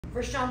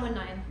1 John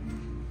 1:9.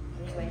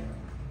 Anyway,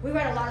 we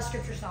write a lot of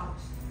scripture songs,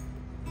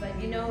 but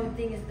you know, the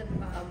thing is,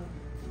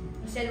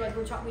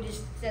 we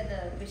just said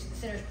the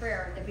sinner's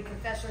prayer, that we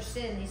confess our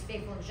sin. He's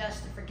faithful and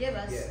just to forgive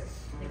us,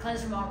 and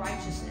cleanse from all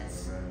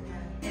righteousness.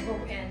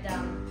 And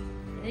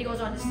then he goes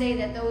on to say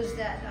that there's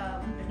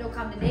no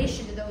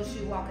condemnation to those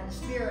who walk in the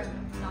Spirit,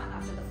 not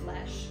after the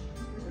flesh.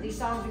 So these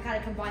songs we kind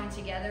of combined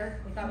together.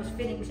 We thought it was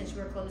fitting since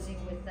we were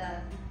closing with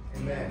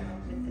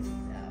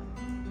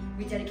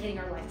rededicating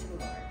our life to the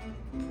Lord.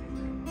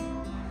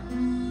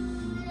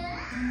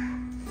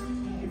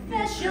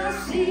 Confess your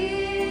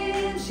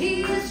sins,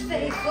 He is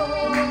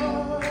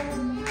faithful.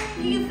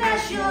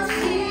 Confess your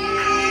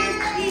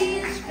sins, He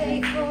is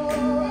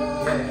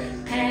faithful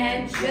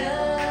and just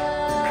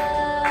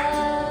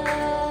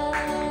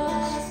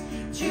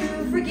to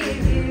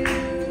forgive you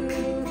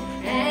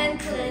and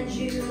cleanse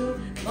you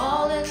from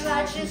all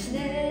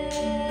unrighteousness.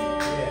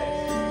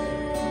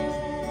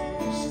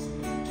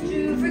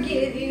 To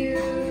forgive you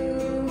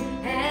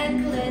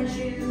and cleanse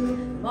you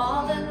from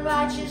all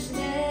unrighteousness.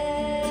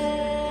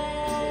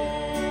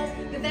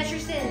 Confess your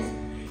sins.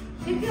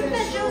 You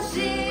confess your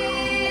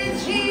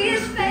sins, He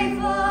is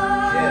faithful.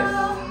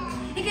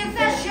 You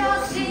confess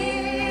your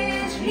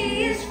sins,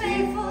 He is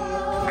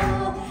faithful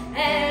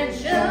and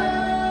just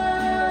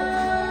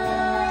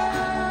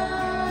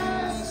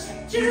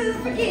to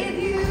forgive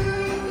you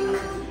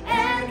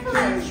and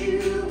cleanse you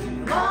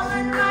from all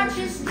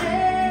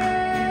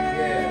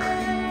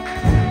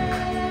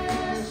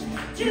unrighteousness.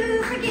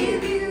 To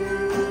forgive you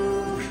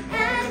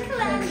and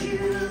cleanse you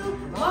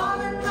from all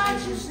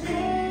unrighteousness.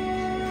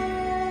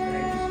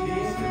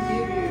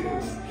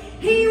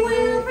 He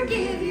will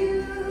forgive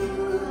you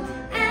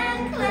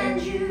and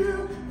cleanse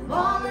you from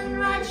all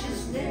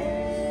unrighteousness.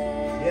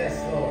 Yes,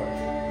 Lord.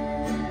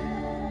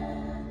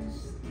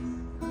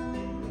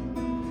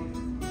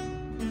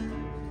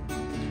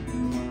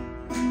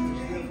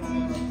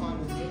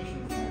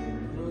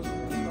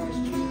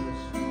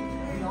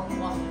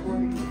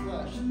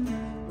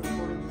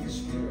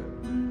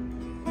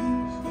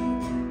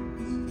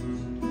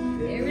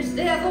 There is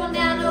therefore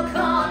now no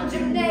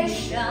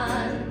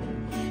condemnation.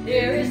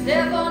 There is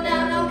therefore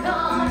now no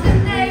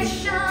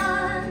condemnation.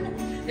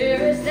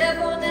 There is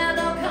therefore now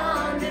no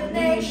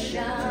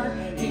condemnation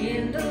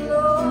in the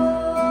Lord.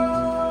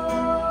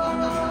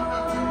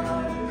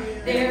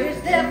 There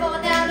is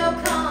therefore now no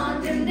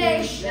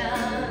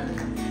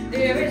condemnation.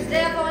 There is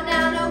therefore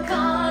now no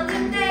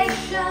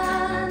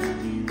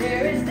condemnation.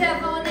 There is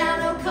therefore now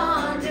no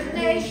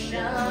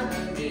condemnation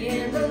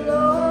in the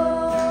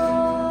Lord.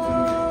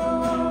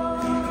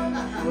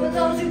 For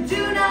those who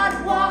do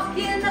not walk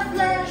in the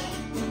flesh,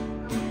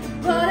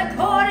 but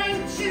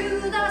according to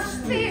the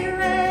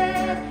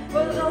Spirit.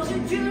 For those who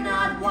do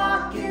not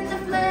walk in the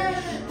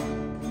flesh,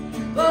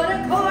 but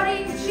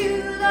according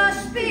to the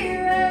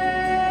Spirit.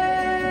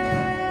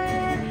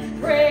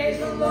 Praise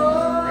the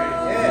Lord.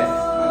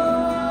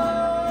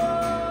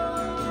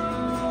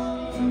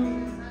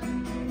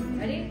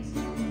 Ready?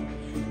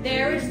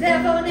 There is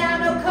therefore now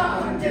no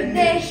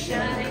condemnation.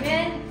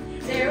 Amen.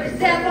 There is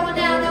therefore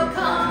now no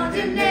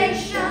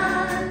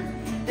condemnation.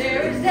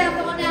 There is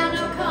therefore now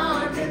no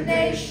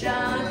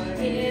condemnation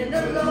in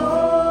the Lord.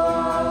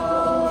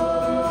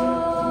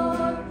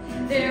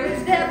 There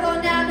is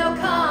therefore now no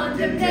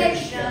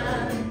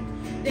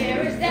condemnation.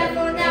 There is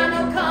therefore now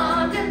no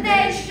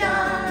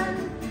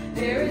condemnation.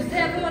 There is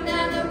therefore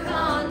now no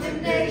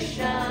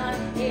condemnation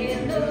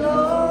in the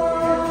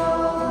Lord.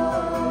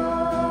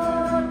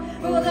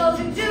 For those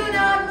who do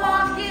not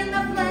walk in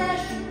the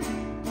flesh,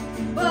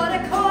 but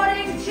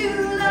according to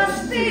the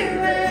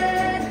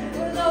Spirit.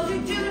 For those who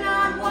do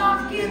not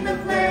walk in the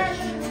flesh,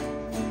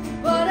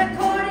 but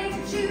according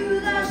to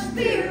the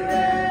Spirit.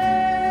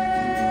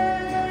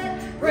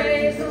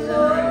 Praise the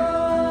Lord.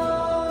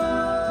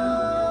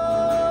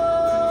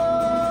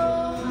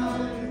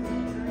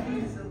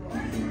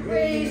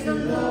 Praise the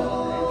Lord.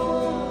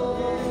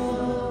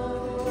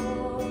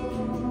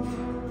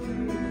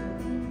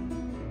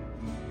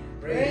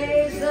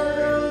 Praise the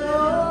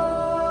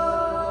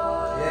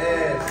Lord.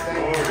 Yes,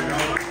 thank you.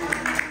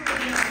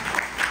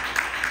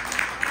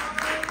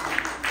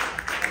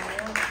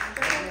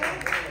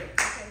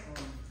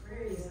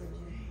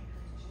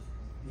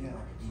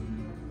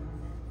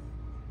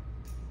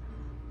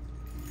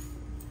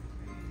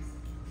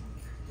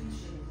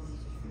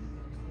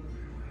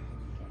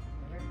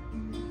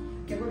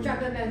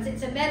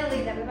 It's a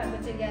medley that we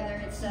put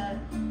together. It's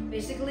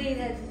basically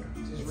that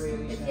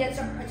it's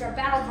our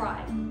battle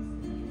cry.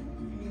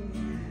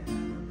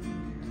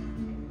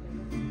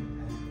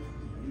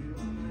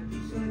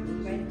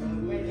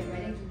 Ready?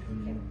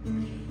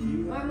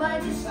 You are my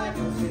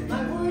disciples,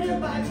 my word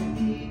abides in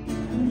thee.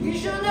 You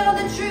shall know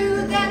the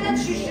truth, and the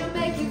truth shall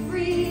make you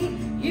free.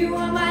 You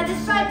are my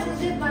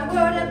disciples, if my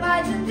word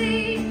abides in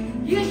thee.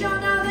 You shall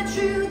know the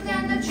truth,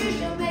 and the truth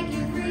shall make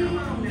you free.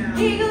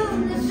 He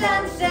whom the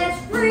Son sets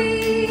free